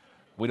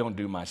 We don't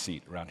do my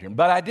seat around here.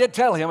 But I did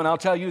tell him, and I'll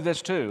tell you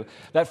this too,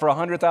 that for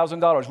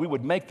 $100,000, we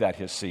would make that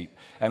his seat,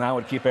 and I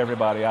would keep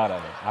everybody out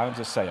of it. I'm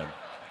just saying.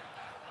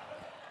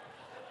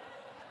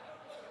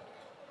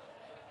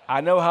 I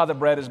know how the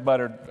bread is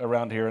buttered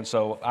around here, and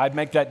so I'd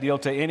make that deal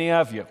to any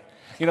of you.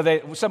 You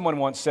know, someone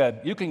once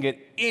said, you can get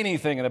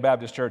anything in a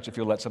Baptist church if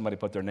you let somebody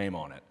put their name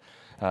on it.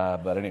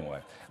 But anyway,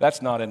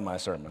 that's not in my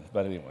sermon.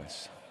 But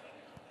anyways.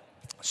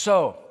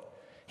 So,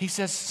 he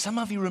says, some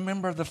of you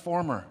remember the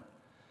former.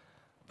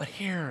 But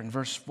here in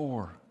verse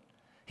 4,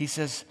 he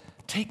says,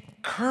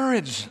 take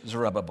courage,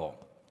 Zerubbabel.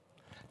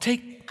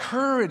 Take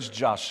courage,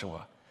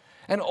 Joshua.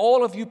 And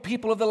all of you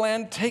people of the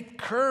land, take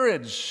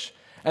courage.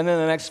 And then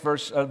the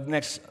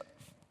next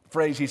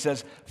phrase, he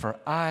says, for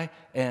I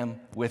am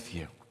with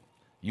you.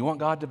 You want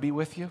God to be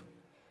with you?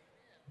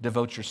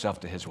 Devote yourself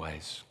to his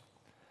ways.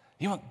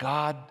 You want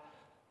God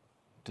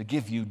to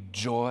give you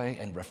joy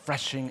and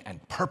refreshing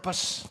and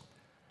purpose?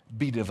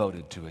 Be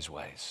devoted to his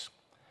ways.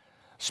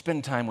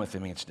 Spend time with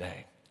him each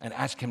day and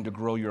ask him to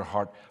grow your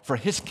heart for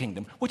his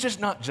kingdom, which is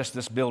not just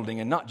this building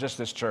and not just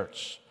this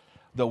church,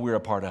 though we're a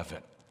part of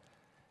it.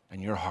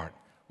 And your heart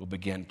will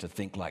begin to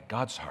think like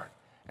God's heart.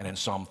 And in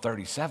Psalm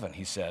 37,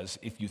 he says,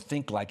 if you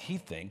think like he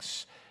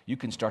thinks, you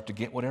can start to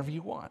get whatever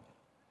you want.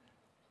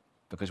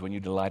 Because when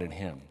you delight in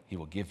him, he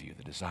will give you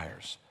the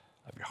desires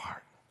of your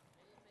heart.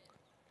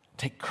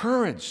 Take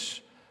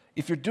courage.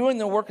 If you're doing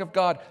the work of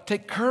God,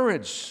 take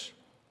courage.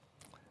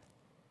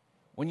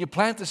 When you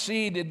plant the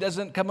seed, it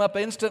doesn't come up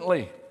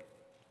instantly.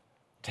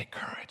 Take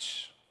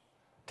courage.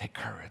 Take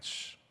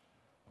courage.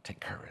 Take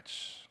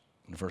courage.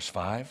 In verse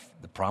 5,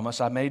 the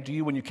promise I made to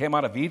you when you came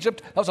out of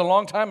Egypt, that was a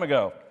long time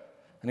ago.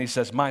 And he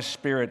says, my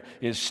spirit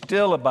is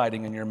still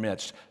abiding in your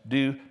midst.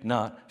 Do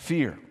not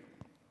fear.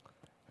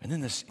 And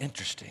then this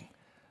interesting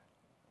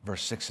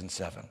verse 6 and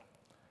 7.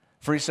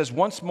 For he says,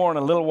 once more in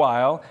a little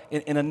while,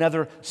 in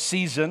another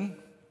season,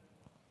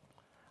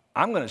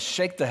 I'm going to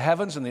shake the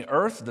heavens and the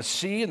earth, the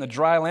sea and the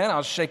dry land.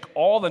 I'll shake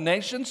all the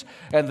nations,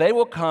 and they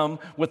will come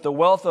with the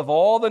wealth of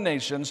all the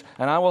nations,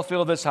 and I will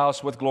fill this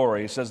house with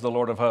glory, says the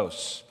Lord of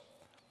hosts.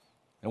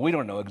 And we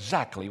don't know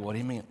exactly what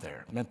he meant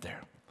there.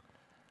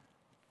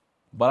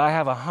 But I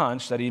have a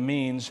hunch that he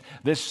means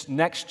this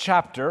next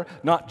chapter,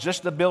 not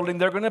just the building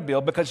they're going to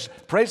build, because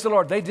praise the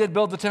Lord, they did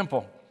build the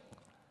temple,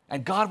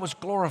 and God was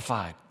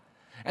glorified.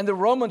 And the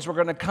Romans were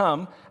going to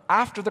come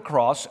after the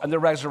cross and the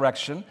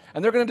resurrection,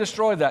 and they're going to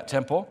destroy that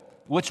temple,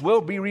 which will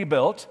be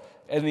rebuilt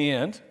in the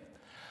end.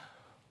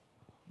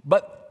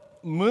 But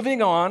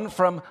moving on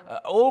from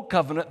Old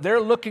Covenant,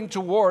 they're looking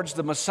towards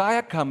the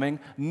Messiah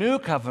coming, New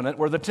Covenant,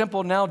 where the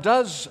temple now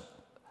does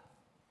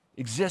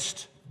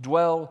exist,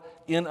 dwell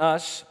in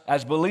us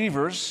as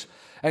believers.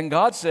 And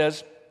God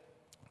says,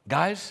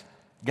 guys,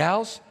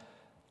 gals,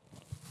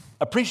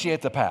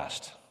 appreciate the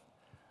past.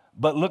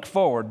 But look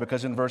forward,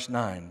 because in verse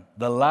 9,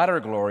 the latter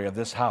glory of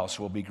this house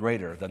will be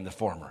greater than the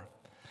former.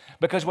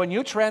 Because when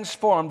you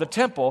transform the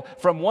temple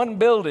from one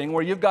building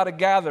where you've got to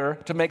gather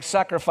to make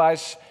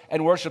sacrifice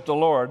and worship the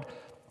Lord,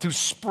 to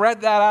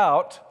spread that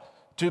out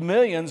To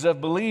millions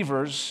of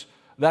believers,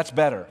 that's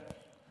better.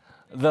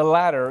 The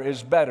latter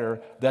is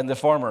better than the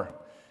former.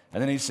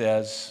 And then he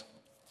says,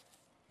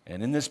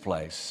 and in this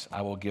place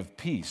I will give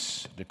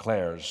peace,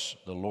 declares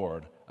the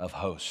Lord of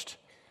hosts.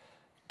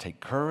 Take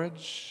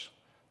courage,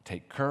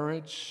 take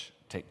courage,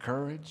 take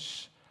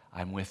courage.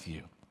 I'm with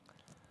you.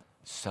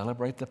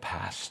 Celebrate the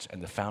past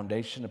and the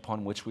foundation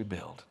upon which we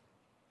build.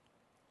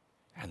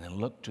 And then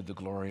look to the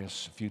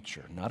glorious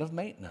future, not of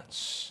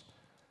maintenance.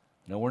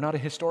 No, we're not a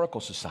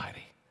historical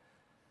society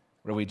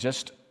where we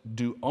just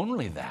do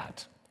only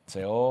that.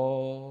 Say,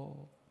 oh,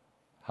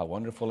 how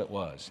wonderful it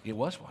was. It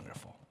was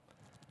wonderful.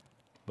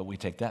 But we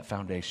take that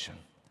foundation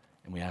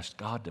and we ask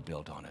God to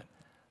build on it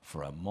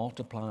for a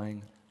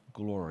multiplying,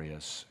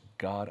 glorious,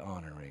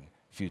 God-honoring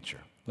future.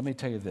 Let me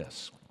tell you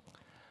this.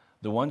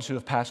 The ones who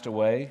have passed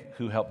away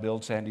who helped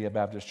build Sandia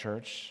Baptist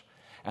Church,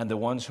 and the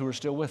ones who are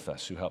still with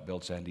us who helped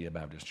build Sandia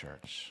Baptist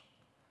Church,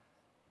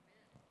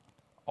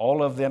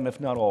 all of them, if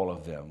not all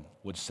of them,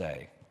 would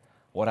say,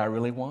 what I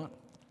really want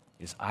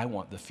is I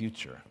want the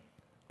future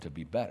to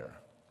be better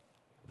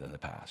than the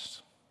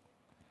past.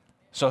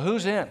 So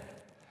who's in?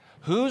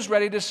 Who's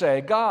ready to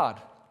say,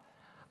 God,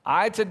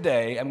 I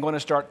today am going to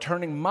start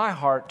turning my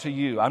heart to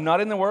you. I'm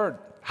not in the Word.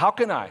 How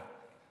can I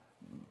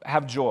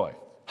have joy?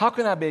 How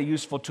can I be a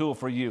useful tool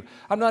for you?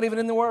 I'm not even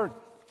in the Word.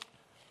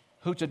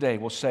 Who today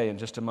will say in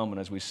just a moment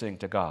as we sing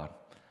to God,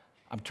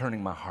 I'm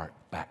turning my heart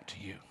back to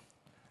you?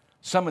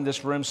 Some in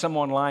this room, some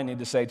online need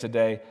to say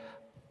today,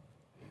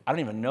 I don't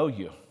even know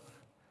you.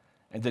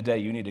 And today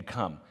you need to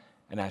come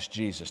and ask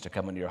Jesus to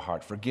come into your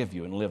heart, forgive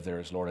you, and live there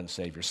as Lord and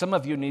Savior. Some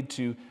of you need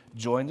to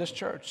join this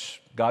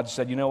church. God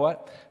said, you know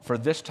what? For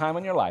this time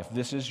in your life,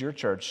 this is your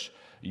church.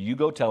 You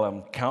go tell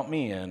them, count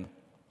me in.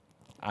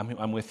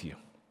 I'm with you.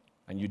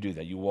 And you do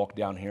that. You walk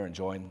down here and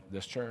join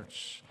this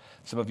church.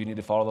 Some of you need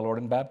to follow the Lord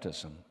in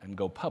baptism and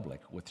go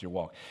public with your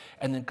walk.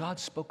 And then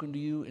God's spoken to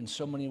you in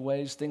so many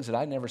ways, things that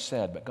I never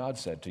said, but God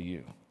said to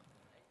you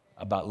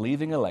about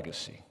leaving a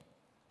legacy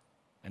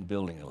and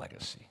building a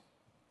legacy.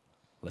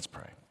 Let's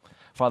pray.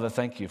 Father,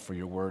 thank you for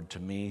your word to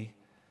me.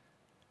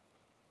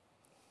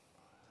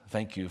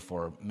 Thank you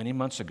for many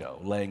months ago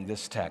laying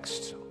this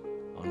text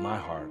on my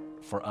heart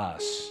for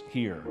us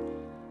here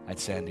at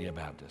Sandia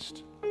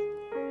Baptist.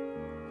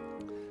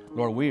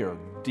 Lord, we are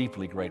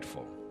deeply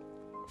grateful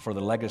for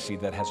the legacy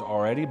that has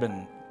already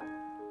been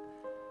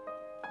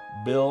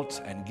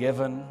built and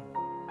given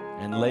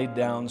and laid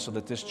down so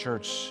that this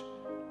church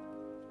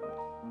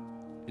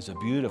is a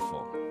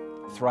beautiful,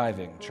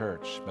 thriving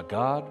church. But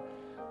God,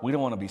 we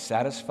don't want to be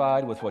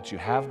satisfied with what you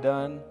have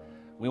done.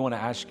 We want to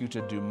ask you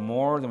to do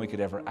more than we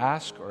could ever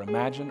ask or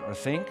imagine or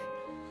think,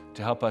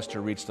 to help us to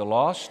reach the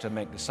lost, to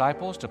make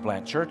disciples, to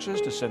plant churches,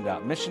 to send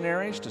out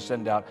missionaries, to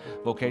send out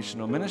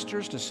vocational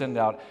ministers, to send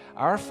out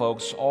our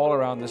folks all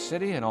around the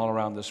city and all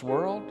around this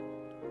world,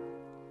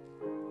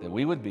 that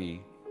we would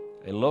be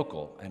a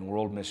local and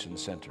world mission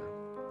center.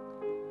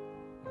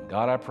 And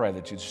God, I pray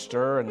that you'd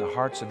stir in the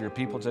hearts of your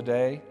people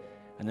today,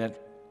 and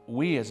that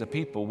we as a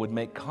people would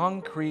make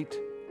concrete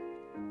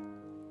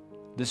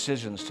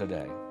decisions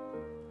today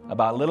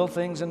about little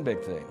things and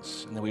big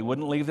things, and that we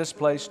wouldn't leave this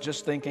place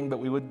just thinking, but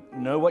we would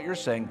know what you're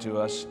saying to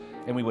us,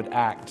 and we would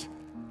act.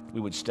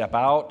 We would step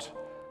out.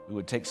 We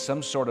would take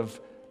some sort of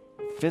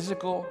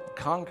physical,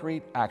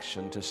 concrete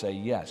action to say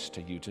yes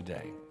to you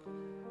today.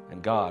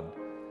 And God,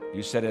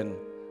 you said in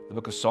the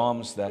book of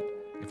Psalms that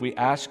if we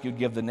ask, you'd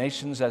give the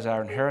nations as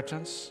our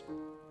inheritance,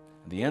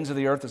 and the ends of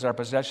the earth as our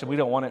possession. We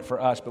don't want it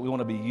for us, but we want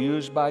to be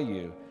used by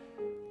you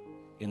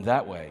in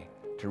that way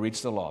to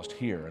reach the lost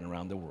here and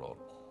around the world.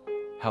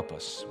 Help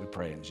us, we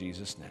pray in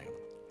Jesus' name.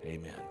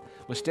 Amen.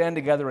 We'll stand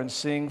together and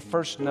sing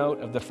first note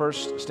of the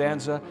first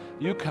stanza.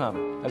 You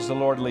come as the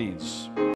Lord leads.